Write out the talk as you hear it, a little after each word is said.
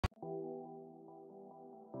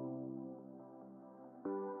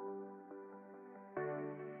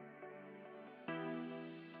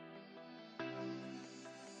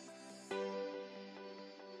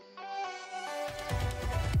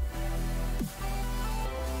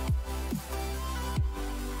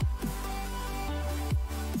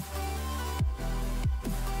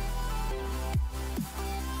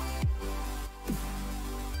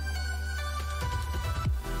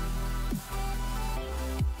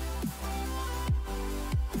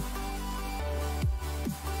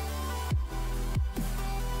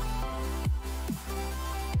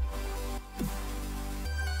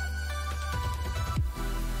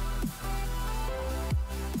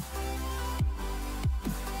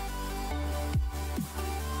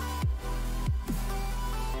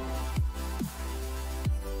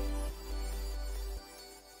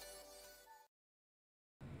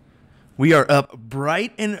We are up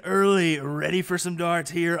bright and early, ready for some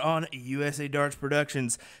darts here on USA Darts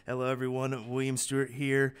Productions. Hello, everyone. William Stewart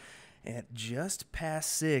here at just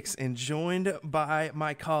past 6 and joined by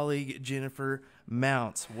my colleague, Jennifer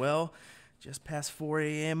Mounts. Well, just past 4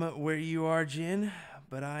 a.m. where you are, Jen,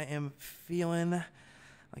 but I am feeling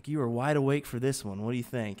like you are wide awake for this one. What do you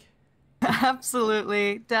think?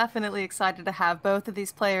 Absolutely. Definitely excited to have both of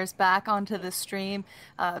these players back onto the stream.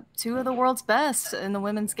 Two of the world's best in the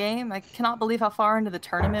women's game. I cannot believe how far into the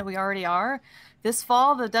tournament we already are. This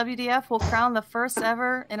fall, the WDF will crown the first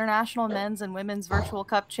ever international men's and women's Virtual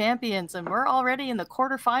Cup champions, and we're already in the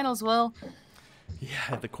quarterfinals, Will. Yeah,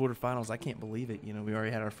 at the quarterfinals, I can't believe it. You know, we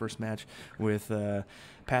already had our first match with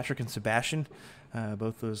Patrick and Sebastian.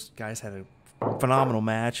 Both those guys had a phenomenal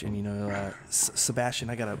match, and you know,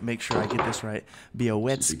 Sebastian, I gotta make sure I get this right.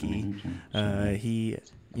 Białowski, he,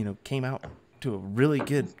 you know, came out to a really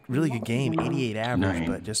good game, 88 average,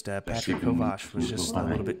 but just Patrick Kovac was just a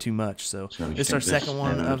little bit too much. So this is our second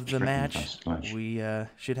one of the match. We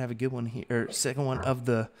should have a good one here, or second one of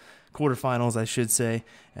the quarterfinals, I should say.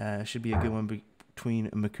 Should be a good one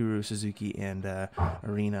between Mikuru Suzuki and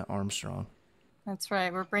Irina Armstrong. That's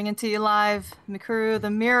right. We're bringing to you live Mikuru, the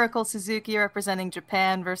Miracle Suzuki, representing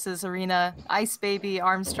Japan, versus Irina, Ice Baby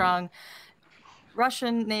Armstrong,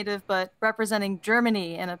 Russian native, but representing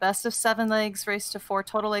Germany in a best-of-7 legs, race-to-4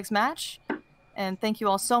 total legs match. And thank you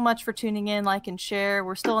all so much for tuning in, like, and share.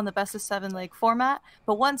 We're still in the best-of-7 leg format,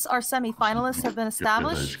 but once our semi-finalists have been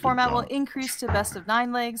established, format will increase to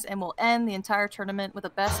best-of-9 legs, and we'll end the entire tournament with a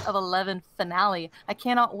best-of-11 finale. I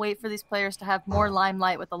cannot wait for these players to have more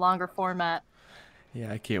limelight with the longer format.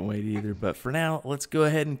 Yeah, I can't wait either. But for now, let's go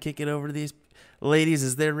ahead and kick it over to these ladies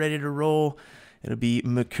as they're ready to roll. It'll be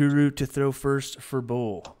Mikuru to throw first for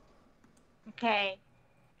bowl. Okay.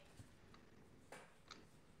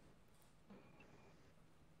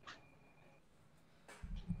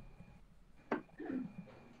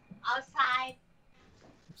 Outside.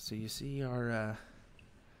 So you see our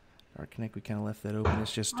DartConnect, we kind of left that open.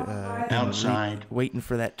 It's just outside, waiting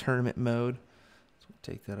for that tournament mode.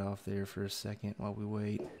 Take that off there for a second while we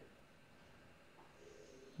wait.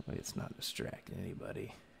 Wait, it's not distracting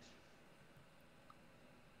anybody.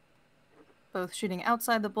 Both shooting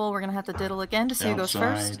outside the bowl. We're going to have to diddle again to see who goes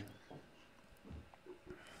first.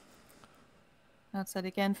 Outside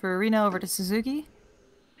again for Irina, over to Suzuki.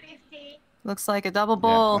 50. Looks like a double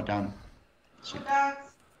bowl. Yeah, done. Good darts.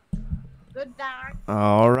 Good darts.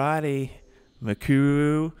 All righty.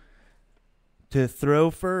 Mikuru to throw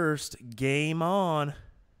first. Game on.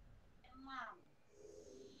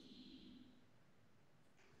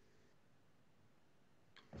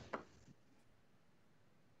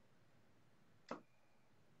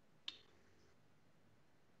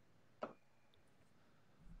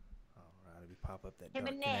 Alright, we pop up that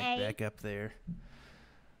DartConnect back up there.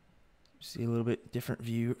 See a little bit different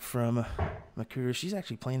view from Mikuru. She's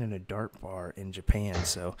actually playing in a dart bar in Japan,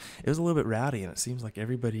 so it was a little bit rowdy, and it seems like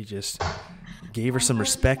everybody just gave her some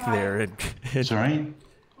respect there and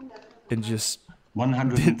just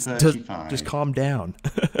 135. just calm down.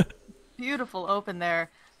 Beautiful open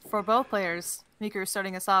there for both players. Mikuru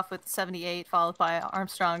starting us off with 78, followed by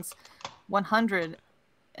Armstrong's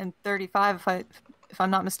 135, if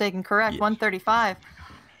I'm not mistaken. Correct, yeah. 135.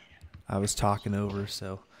 I was talking over,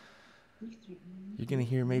 so you're going to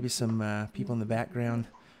hear maybe some people in the background.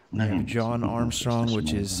 We have John Armstrong,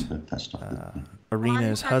 which is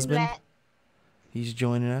Irina's husband. He's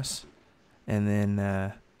joining us. And then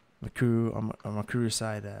Mikuru, on Mikuru's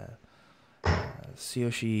side,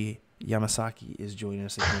 Tsuyoshi Yamasaki is joining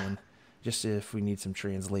us again, just if we need some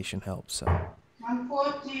translation help. So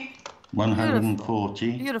 140.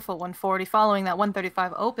 140. Beautiful 140, following that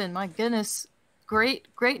 135 open. My goodness. Great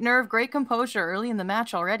nerve, great composure early in the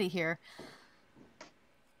match already here.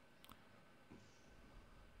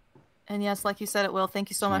 And yes, like you said it will, thank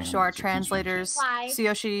you so much to our translators.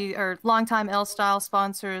 Tsuyoshi, our longtime L-Style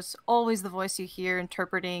sponsors, always the voice you hear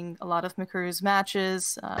interpreting a lot of Mikuru's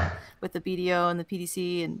matches with the BDO and the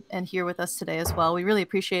PDC, and here with us today as well. We really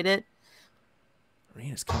appreciate it.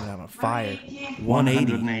 Irina's coming out on fire.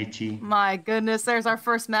 180. My goodness, there's our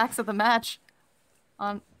first max of the match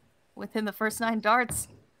within the first 9 darts.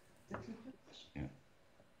 Yeah.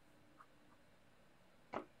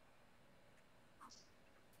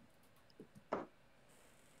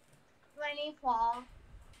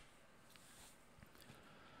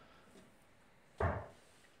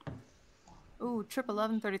 Ooh, trip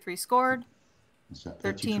 1133 scored.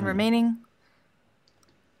 13 remaining.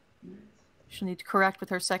 She'll need to correct with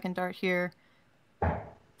her second dart here.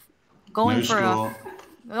 Going for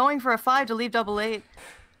a 5 to leave double 8.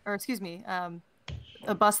 Or excuse me,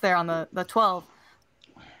 a bust there on the 12.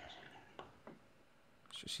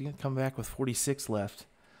 She's going to come back with 46 left.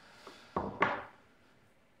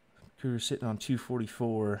 Mikuru sitting on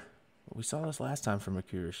 244. We saw this last time from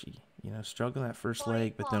Mikuru. She, struggled that first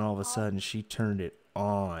leg, but then all of a sudden she turned it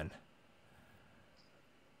on.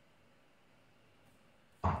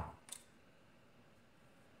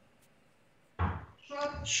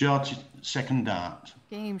 Shot, second dart.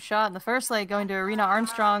 Game shot in the first leg going to Irina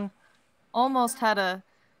Armstrong. Almost had a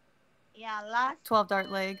 12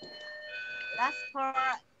 dart leg. Last score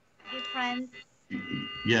difference.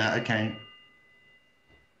 Yeah, okay.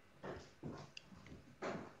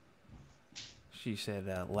 She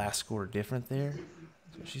said last score different there.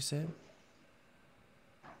 That's what she said.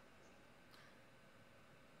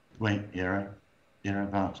 Wait, Ihre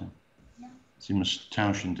warte. Sie muss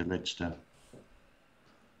tauschen, die letzte.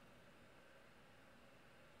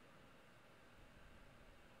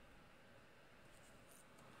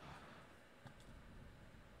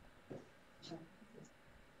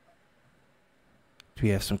 Do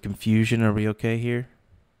we have some confusion? Are we okay here?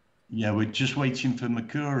 Yeah, we're just waiting for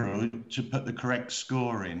Mikuru to put the correct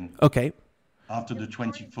score in. Okay. After the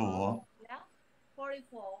 24.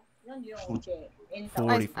 44.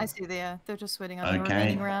 I see they're just waiting on the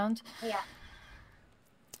remaining round. Yeah.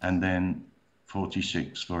 And then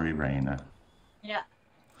 46 for Irina. Yeah.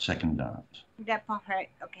 Second dart. That's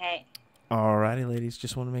perfect. Okay. Alrighty, ladies.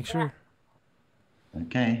 Just want to make sure.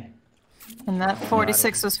 Okay. And that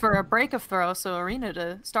 46 was for a break of throw, so Irina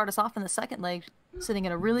to start us off in the second leg, sitting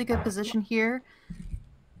in a really good position here.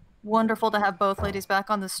 Wonderful to have both ladies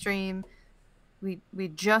back on the stream. We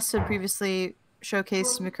just had previously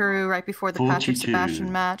showcased Mikuru right before the 42. Patrick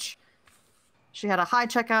Sebastian match. She had a high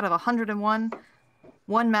checkout of 101,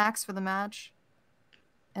 one max for the match.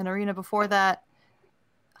 And Irina before that,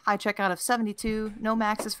 high checkout of 72, no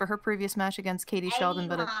maxes for her previous match against Katie Sheldon,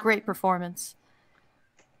 but a great performance.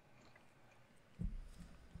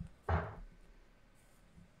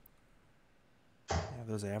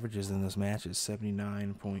 Those averages in those matches,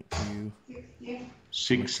 79.2.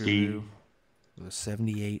 60. With a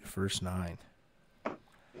 78 first 9.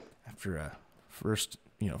 After a first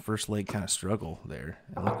leg kind of struggle there.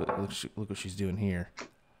 And look what she's doing here.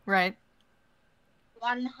 Right.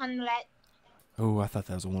 100. Oh, I thought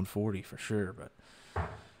that was a 140 for sure, but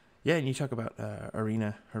yeah. And you talk about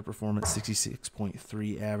Irina, her performance,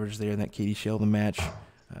 66.3 average there in that Katie Sheldon match.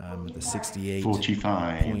 The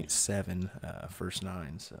 68.7 first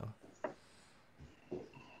 9. So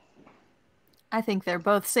I think they're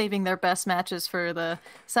both saving their best matches for the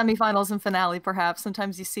semifinals and finale. Perhaps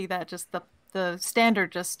sometimes you see that just the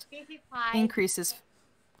standard just 55. increases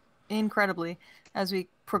incredibly as we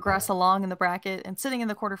progress along in the bracket. And sitting in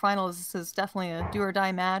the quarterfinals, this is definitely a do or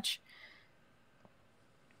die match.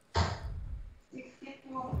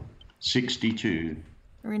 62.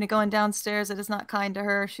 Irina going downstairs. It is not kind to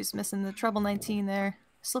her. She's missing the treble 19 there.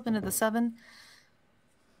 Slip into the 7.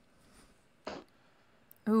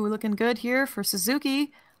 Ooh, looking good here for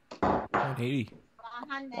Suzuki. 180.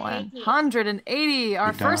 180.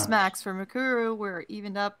 Our first max for Mikuru. We're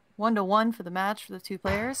evened up 1-1 for the match for the two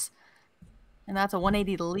players. And that's a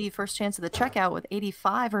 180 to lead. First chance of the checkout with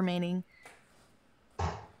 85 remaining.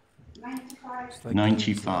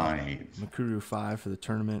 95. Mikuru 5 for the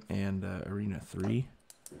tournament and Irina 3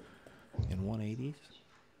 in 180s.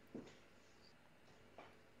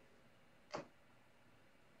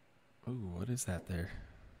 Ooh, what is that there?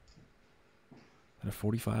 At a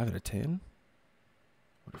 45 at a 10?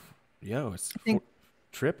 Yo, it's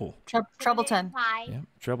triple. Treble 10. Yeah,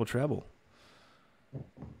 treble. It's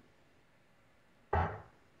gonna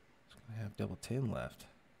have double 10 left.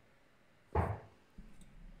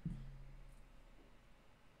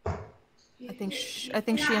 I think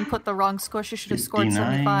she input the wrong score. She should have scored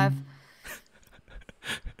 75.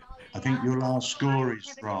 I think your last score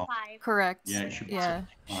is wrong. Correct. Yeah, it should be yeah.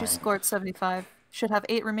 75. She scored 75. Should have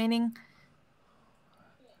 8 remaining.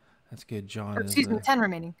 That's good, John. Or, excuse me, 10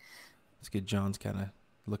 remaining. That's good. John's kind of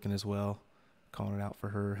looking as well, calling it out for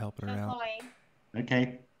her, helping her out.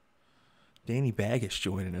 Okay. Danny Baggish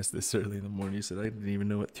joining us this early in the morning. He said, I didn't even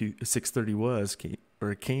know what 6:30 was,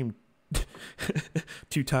 or it came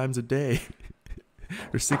 2 times a day.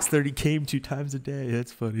 Or 6:30 came 2 times a day.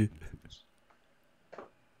 That's funny.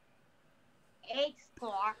 8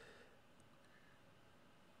 score.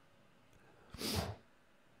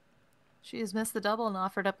 She has missed the double and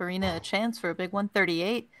offered up Irina a chance for a big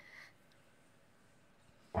 138.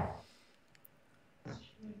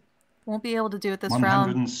 Won't be able to do it this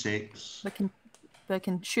 106. round. But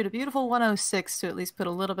can shoot a beautiful 106 to at least put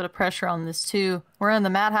a little bit of pressure on this too. We're in the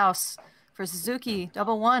madhouse for Suzuki,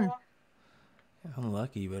 double 1.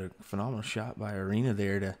 Unlucky, but a phenomenal shot by Irina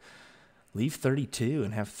there to leave 32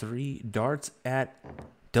 and have 3 darts at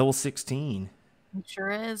double 16. It sure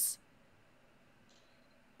is.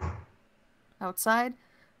 Outside.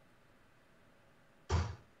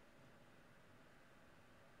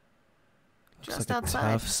 Just like outside.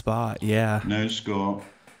 A tough spot, yeah. No score.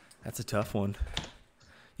 That's a tough one.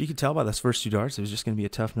 You could tell by those first 2 darts it was just going to be a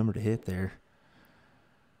tough number to hit there.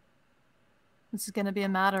 This is going to be a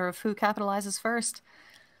matter of who capitalizes first.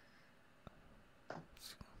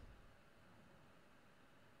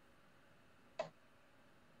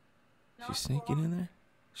 She's sneaking in there?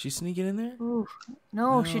 She's sneaking in there? Ooh,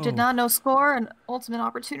 no, she did not. No score. An ultimate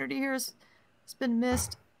opportunity here has been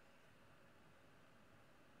missed.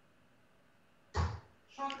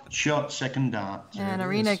 Shot, second dart. And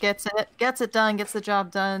Irina gets it done, gets the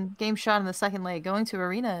job done. Game shot in the second leg going to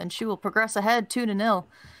Irina, and she will progress ahead 2-0.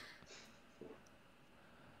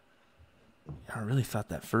 I really thought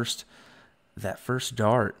that first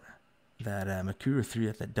dart that Mikuru threw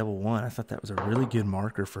at that double 1, I thought that was a really good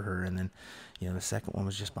marker for her. And then, the second one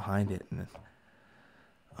was just behind it. And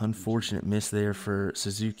unfortunate miss there for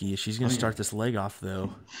Suzuki. She's going to start this leg off,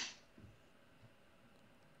 though.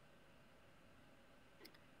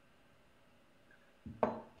 I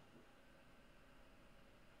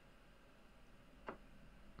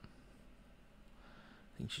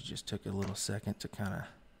think she just took a little second to kind of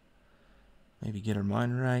maybe get her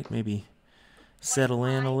mind right, maybe settle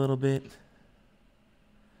in a little bit.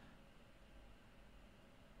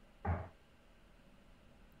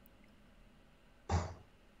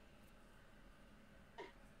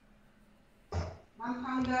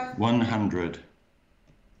 $100.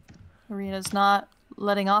 Irina's not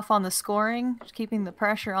letting off on the scoring, just keeping the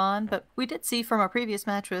pressure on. But we did see from our previous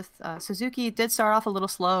match with Suzuki did start off a little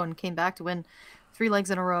slow and came back to win 3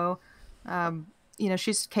 legs in a row.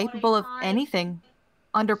 She's capable of anything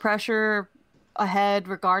under pressure, ahead,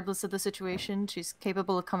 regardless of the situation. She's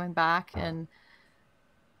capable of coming back and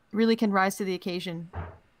really can rise to the occasion.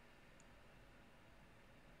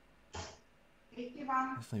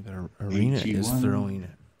 Definitely, but Irina is throwing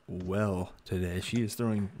well today. She is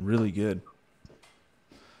throwing really good.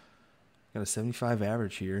 Got a 75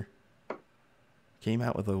 average here. Came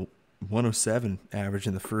out with a 107 average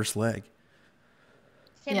in the first leg.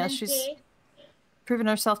 Yeah, she's proven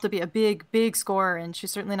herself to be a big, big scorer, and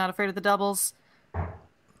she's certainly not afraid of the doubles.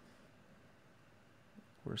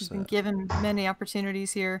 She's been given many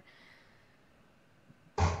opportunities here.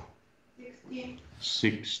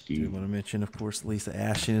 60. I want to mention, of course, Lisa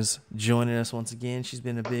Ashton is joining us once again. She's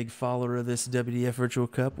been a big follower of this WDF Virtual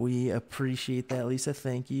Cup. We appreciate that, Lisa.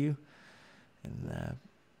 Thank you. And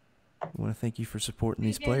I want to thank you for supporting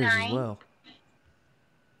these players as well.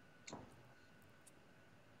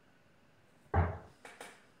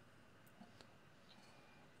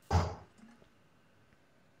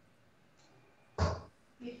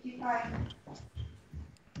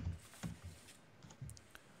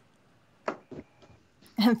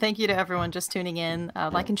 And thank you to everyone just tuning in.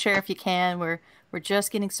 Like and share if you can. We're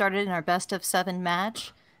just getting started in our best of 7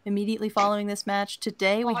 match. Immediately following this match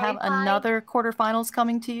today, we have another quarterfinals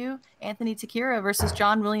coming to you. Anthony Takira versus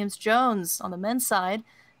John Williams-Jones on the men's side.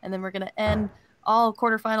 And then we're going to end all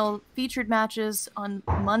quarterfinal featured matches on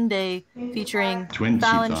Monday featuring 25.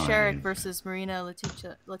 Fallon Sherrick versus Marina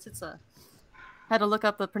Letitsa. Had to look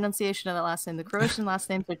up the pronunciation of that last name. The Croatian last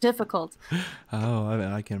names are difficult. Oh,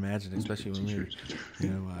 I can imagine, especially when we were,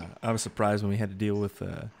 I was surprised when we had to deal with,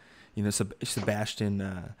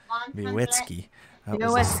 Sebastian Miłecki. That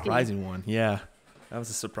was a surprising one. Yeah, that was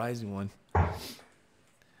a surprising one.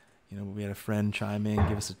 We had a friend chime in,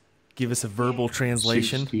 give us a verbal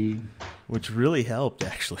translation, 60. which really helped,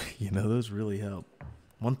 actually. Those really helped.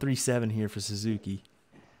 137 here for Suzuki.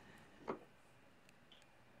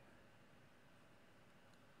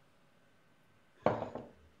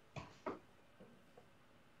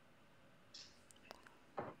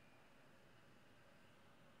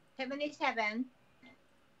 $77.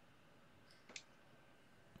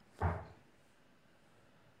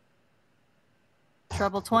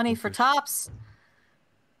 Treble 20 for tops.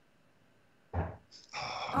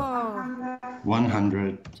 Oh,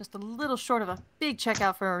 100. just a little short of a big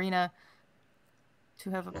checkout for Irina to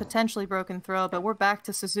have a potentially broken throw, but we're back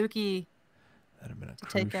to Suzuki. That'd have been a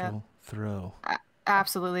crucial throw.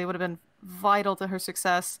 Absolutely, it would have been vital to her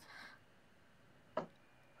success.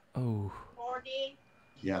 Oh. 40.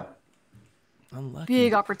 Yeah. Unlucky.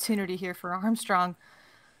 Big opportunity here for Armstrong.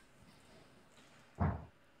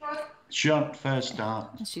 Shot, first dart.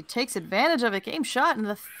 She takes advantage of it. Game shot in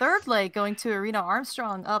the third leg going to Irina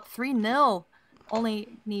Armstrong, up 3-0. only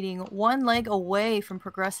needing one leg away from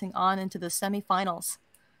progressing on into the semifinals.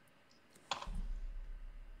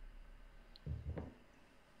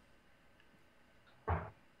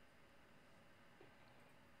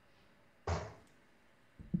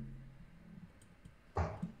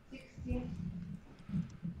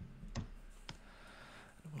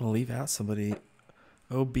 I'm gonna leave out somebody.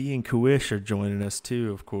 OB and Kuish are joining us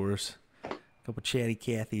too, of course. A couple chatty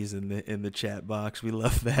Cathys in the chat box. We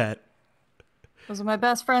love that. Those are my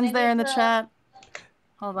best friends there in the chat.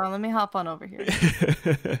 Hold on, let me hop on over here.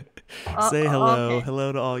 Say hello. Okay.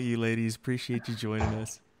 Hello to all you ladies. Appreciate you joining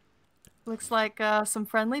us. Looks like some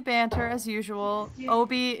friendly banter as usual.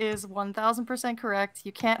 Obi is 1000% correct.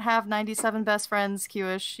 You can't have 97 best friends,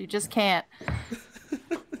 Kuish. You just can't.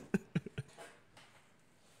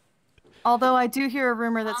 Although I do hear a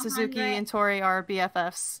rumor that Suzuki and Tori are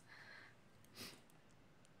BFFs.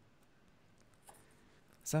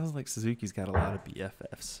 Sounds like Suzuki's got a lot of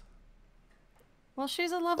BFFs. Well,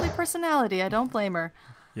 she's a lovely personality. I don't blame her.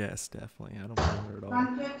 Yes, definitely. I don't blame her at all.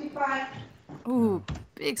 155. Ooh,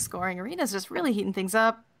 big scoring. Irina's just really heating things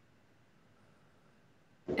up.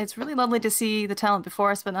 It's really lovely to see the talent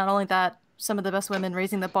before us, but not only that, some of the best women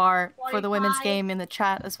raising the bar for the women's game in the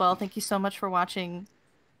chat as well. Thank you so much for watching.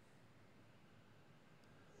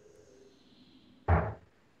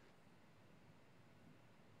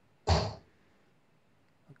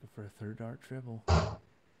 Looking for a third dart triple.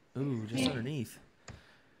 Ooh, just underneath.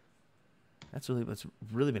 That's really what's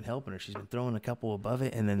really been helping her. She's been throwing a couple above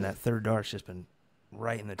it, and then that third dart's just been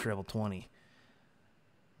right in the treble 20.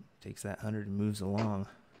 Takes that 100 and moves along.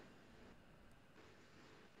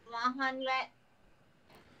 100.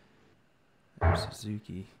 There's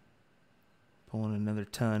Suzuki pulling another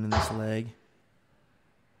ton in this leg.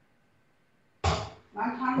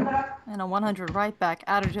 100. And a 100 right back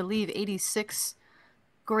at her to leave 86.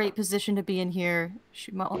 Great position to be in here.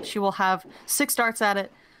 She will have 6 darts at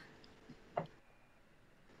it.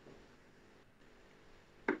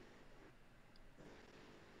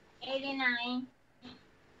 $89.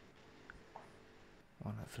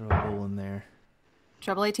 Want to throw a bull in there.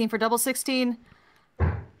 Treble 18 for double 16.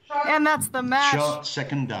 And that's the match. Shot,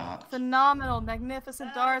 second dart. Phenomenal,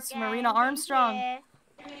 magnificent darts from Irina Armstrong.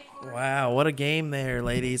 Wow, what a game there,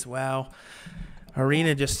 ladies. Wow.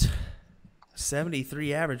 Irina just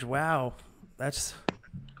 73 average. Wow. That's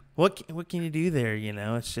what can you do there, you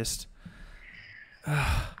know? It's just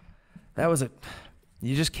that was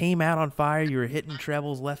you just came out on fire. You were hitting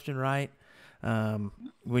trebles left and right.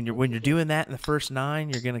 When you're doing that in the first 9,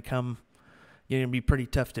 you're gonna be pretty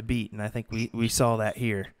tough to beat, and I think we saw that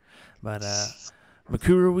here. But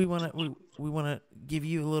Mikuru, we wanna give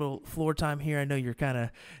you a little floor time here. I know you're kind of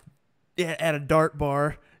at a dart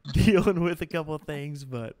bar dealing with a couple of things,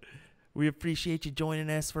 but we appreciate you joining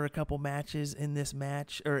us for a couple matches in this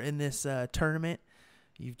tournament.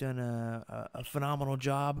 You've done a phenomenal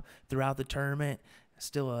job throughout the tournament.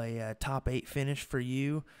 Still a top 8 finish for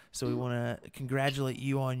you, so we want to congratulate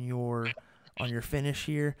you on your finish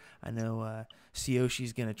here. I know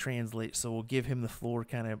Sioshi's going to translate, so we'll give him the floor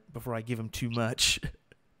kind of before I give him too much.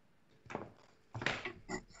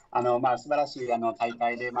 素晴らしい大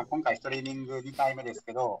会で、今回ストリーミング2回目です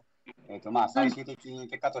けど、最終的に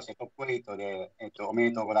結果としてトップ8で、おめ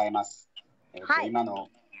でとうございます。はい。今の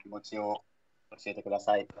気持ちを教えてくだ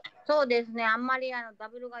さい。そうですね。あんまりダ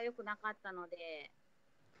ブルが良くなかったので、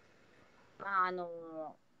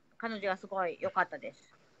彼女がすごい良かったで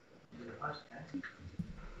す。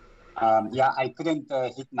Yeah, I couldn't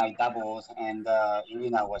hit my doubles, and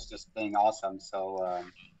Irina was just playing awesome. So,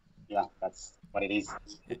 yeah, that's what it is.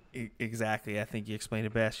 Exactly. I think you explained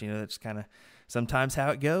it best. You know, that's kind of sometimes how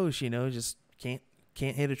it goes. You know, just can't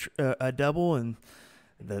hit a double, and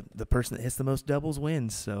the person that hits the most doubles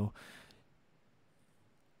wins. So.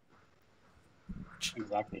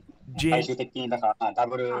 Exactly. 最終的にだからダ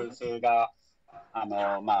ブル制が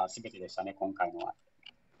全てでしたね、今回のは。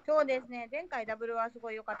そうですね。前回ダブルはす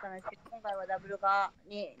ごい良かったんですけど、今回はダブル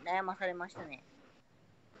に悩まされましたね。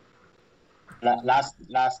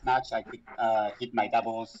Last match I hit my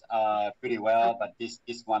doubles pretty well, but this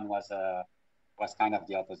one was kind of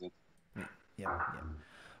the opposite. Yeah.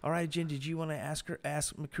 All right, Jen, did you want to ask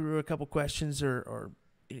Mikuru a couple questions or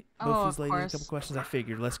both these ladies a couple questions? I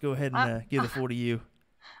figured. Let's go ahead and give the floor to you.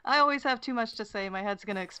 I always have too much to say. My head's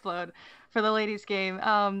going to explode for the ladies' game.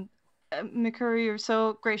 Mikuru, you're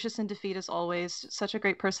so gracious in defeat as always. Such a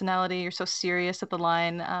great personality. You're so serious at the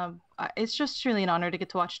line. It's just truly an honor to get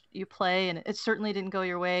to watch you play, and it certainly didn't go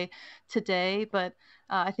your way today, but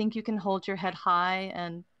I think you can hold your head high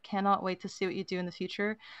and cannot wait to see what you do in the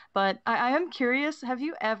future. But I am curious, have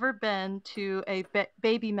you ever been to a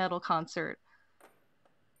baby metal concert?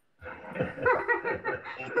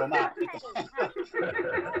 まあ、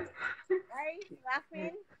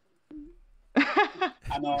laughing?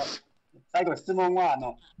 最後質問は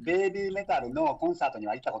ベイビーメタルのコンサートに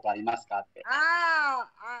は行ったことありますかって。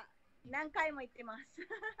何回も行ってます。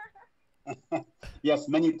Yes,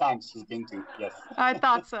 many times she's been to. Yes. I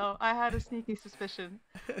thought so. I had a sneaky suspicion.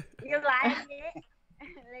 You like it?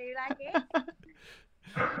 You like it?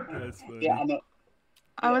 That's funny. Yeah,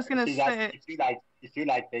 I was gonna say if you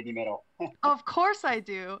like baby metal. Of course I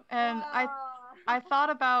do, and I thought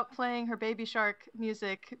about playing her Baby Shark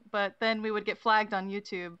music, but then we would get flagged on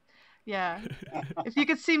YouTube. Yeah, if you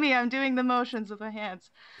could see me, I'm doing the motions with my hands.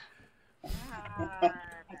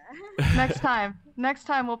 Next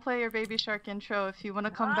time we'll play your Baby Shark intro if you want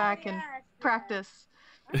to come back and practice.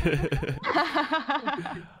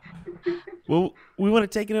 Well, we want to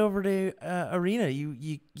take it over to Irina.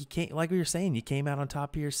 You can't, like we were saying, you came out on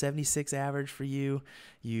top here, 76 average for you.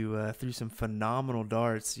 You threw some phenomenal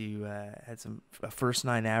darts. You had a first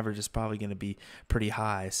 9 average is probably going to be pretty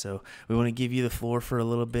high. So we want to give you the floor for a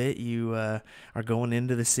little bit. You are going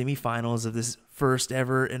into the semifinals of this first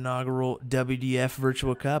ever inaugural WDF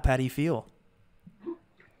Virtual Cup. How do you feel?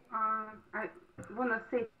 I want to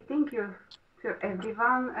say thank you to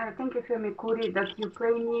everyone. Thank you for Mikuru that you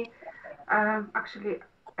play me. Actually,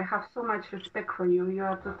 I have so much respect for you. You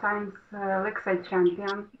are 2 times Lakeside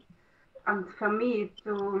champion. And for me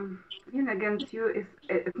to win against you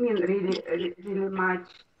it means really, really much.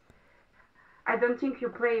 I don't think you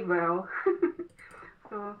play well.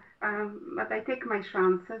 So, but I take my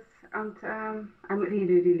chances and I'm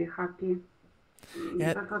really, really happy.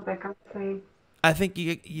 Yeah. That's what I can say. I think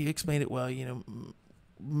you explained it well. You know,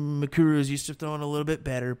 Mikuru is used to throwing a little bit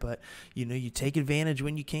better, but you know, you take advantage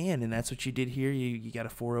when you can, and that's what you did here. You got a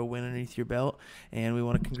 4-0 win underneath your belt, and we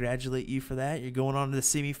want to congratulate you for that. You're going on to the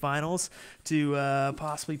semifinals to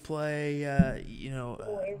possibly play,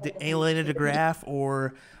 the Elena de Graaf,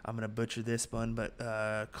 or I'm going to butcher this one, but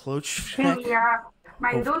Kloch. Yeah,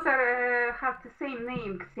 my daughter has the same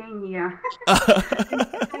name, Ksenia.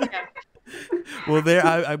 Well, there,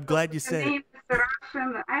 I'm glad you said it.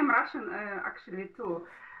 Russian. I'm Russian actually too,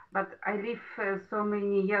 but I live so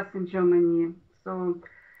many years in Germany. So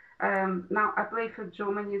now I play for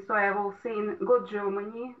Germany. So I will sing "Go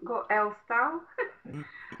Germany, Go Elstal."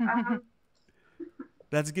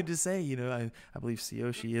 That's good to say. You know, I believe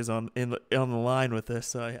Siyoshi is on the line with us,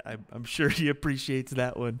 so I'm sure he appreciates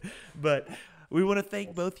that one. But we want to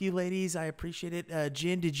thank both you ladies. I appreciate it.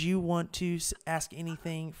 Jen, did you want to ask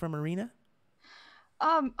anything from Irina?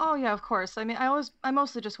 Oh yeah, of course. I mean, I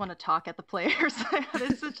mostly just want to talk at the players.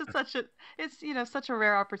 It's just such a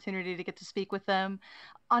rare opportunity to get to speak with them.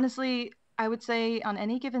 Honestly, I would say on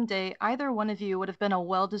any given day, either one of you would have been a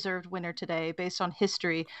well-deserved winner today based on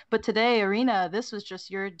history. But today, Irina, this was just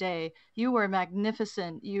your day. You were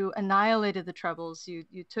magnificent. You annihilated the troubles. You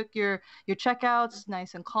took your checkouts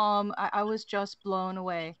nice and calm. I was just blown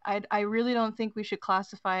away. I really don't think we should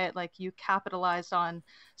classify it like you capitalized on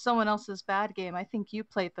someone else's bad game. I think you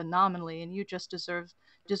played phenomenally, and you just deserve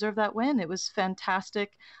that win. It was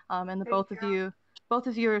fantastic. And the both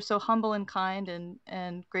of you are so humble and kind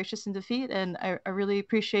and gracious in defeat. And I really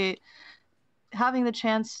appreciate having the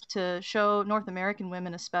chance to show North American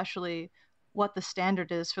women especially what the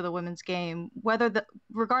standard is for the women's game,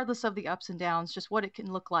 regardless of the ups and downs, just what it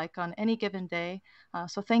can look like on any given day.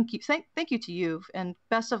 So thank you to you, and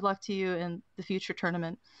best of luck to you in the future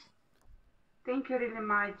tournament. Thank you really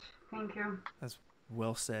much. Thank you. That's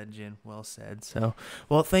well said, Jen. Well said. So,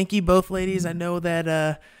 well, thank you both ladies. I know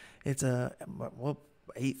that it's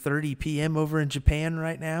 8:30 p.m. over in Japan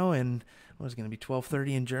right now, and it's going to be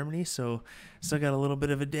 12:30 in Germany. So still got a little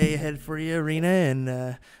bit of a day ahead for you, Irina, and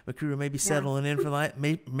Mikuru may be settling in for that.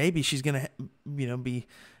 Maybe she's going to,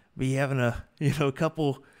 be having a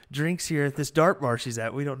couple drinks here at this dart bar she's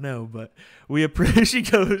at. We don't know, but we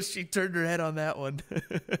appreciate. She turned her head on that one.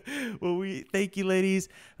 Well, we thank you, ladies.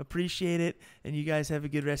 Appreciate it, and you guys have a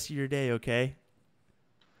good rest of your day. Okay.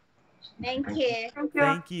 Thank you.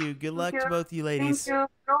 Thank you. Good luck to both you ladies. Thank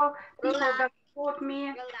you. People that support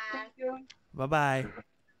me. Thank you. Bye-bye.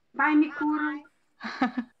 Bye, Mikuru.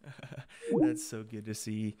 That's so good to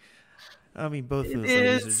see. I mean, both of those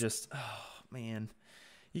ladies are just, oh man,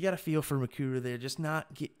 you got to feel for Mikuru there. Just not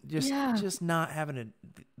having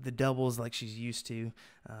the doubles like she's used to.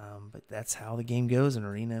 But that's how the game goes. And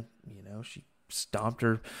Irina, she stomped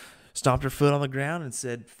her foot on the ground and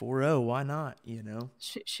said 4-0, why not,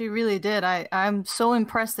 She really did. I'm so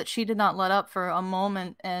impressed that she did not let up for a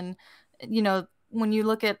moment. And when you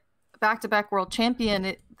look at back-to-back world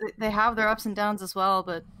champion, they have their ups and downs as well.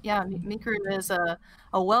 But yeah, Mikuru is a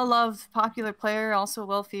well-loved, popular player, also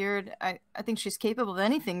well-feared. I think she's capable of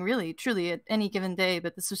anything, really, truly, at any given day.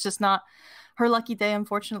 But this was just not her lucky day,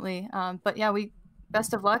 unfortunately. But yeah,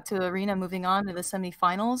 best of luck to Irina moving on to the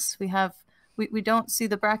semifinals. We don't see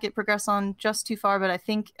the bracket progress on just too far, but I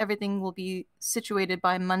think everything will be situated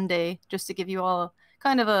by Monday, just to give you all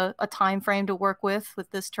kind of a time frame to work with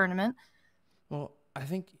this tournament. Well, I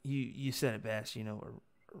think you said it best.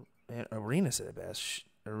 Irina said it best.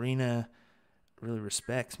 Irina really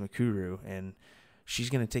respects Mikuru, and she's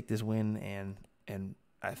going to take this win, and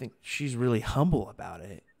I think she's really humble about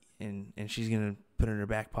it, and she's going to put it in her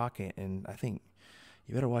back pocket. And I think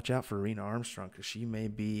you better watch out for Irina Armstrong, because she may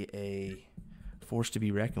be a force to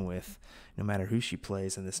be reckoned with no matter who she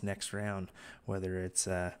plays in this next round, whether it's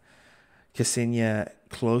Ksenia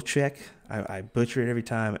Klochek, I butcher it every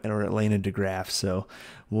time, or Elena DeGraff. So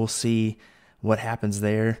we'll see what happens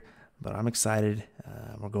there. But I'm excited.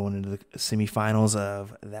 We're going into the semifinals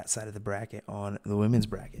of that side of the bracket on the women's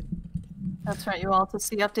bracket. That's right. You all to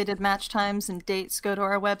see updated match times and dates, go to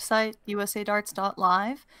our website,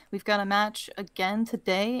 usadarts.live. We've got a match again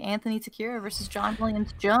today, Anthony Takira versus John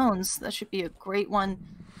Williams-Jones. That should be a great one.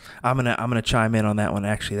 I'm gonna chime in on that one.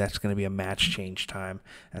 Actually, that's gonna be a match change time.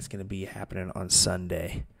 That's gonna be happening on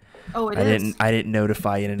Sunday. Oh, it is. I didn't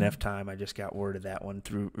notify you in enough time. I just got word of that one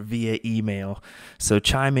via email. So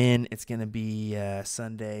chime in. It's gonna be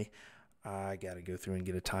Sunday. I got to go through and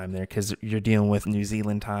get a time there, because you're dealing with New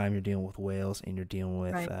Zealand time, you're dealing with Wales, and you're dealing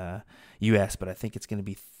with U.S. But I think it's going to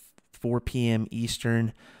be 4 p.m.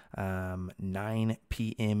 Eastern, 9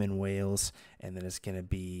 p.m. in Wales, and then it's going to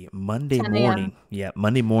be Monday morning. Yeah,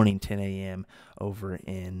 Monday morning, 10 a.m. over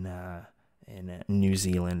in New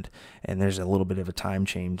Zealand. And there's a little bit of a time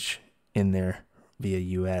change in there via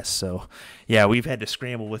U.S. So, yeah, we've had to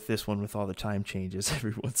scramble with this one with all the time changes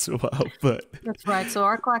every once in a while. But that's right. So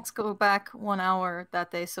our clocks go back 1 hour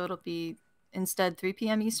that day, so it'll be instead 3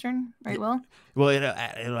 p.m. Eastern, right, Will? Well,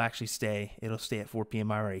 it'll actually stay. It'll stay at 4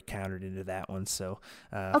 p.m. I already counted into that one. So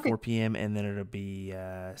 4 p.m. and then it'll be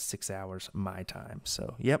 6 hours my time.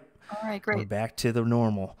 So, yep. All right, great. We're back to the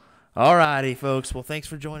normal. All righty, folks. Well, thanks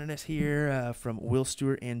for joining us here from Will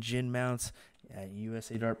Stewart and Jen Mounts at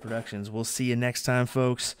USA Dart Productions. We'll see you next time,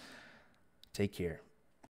 folks. Take care.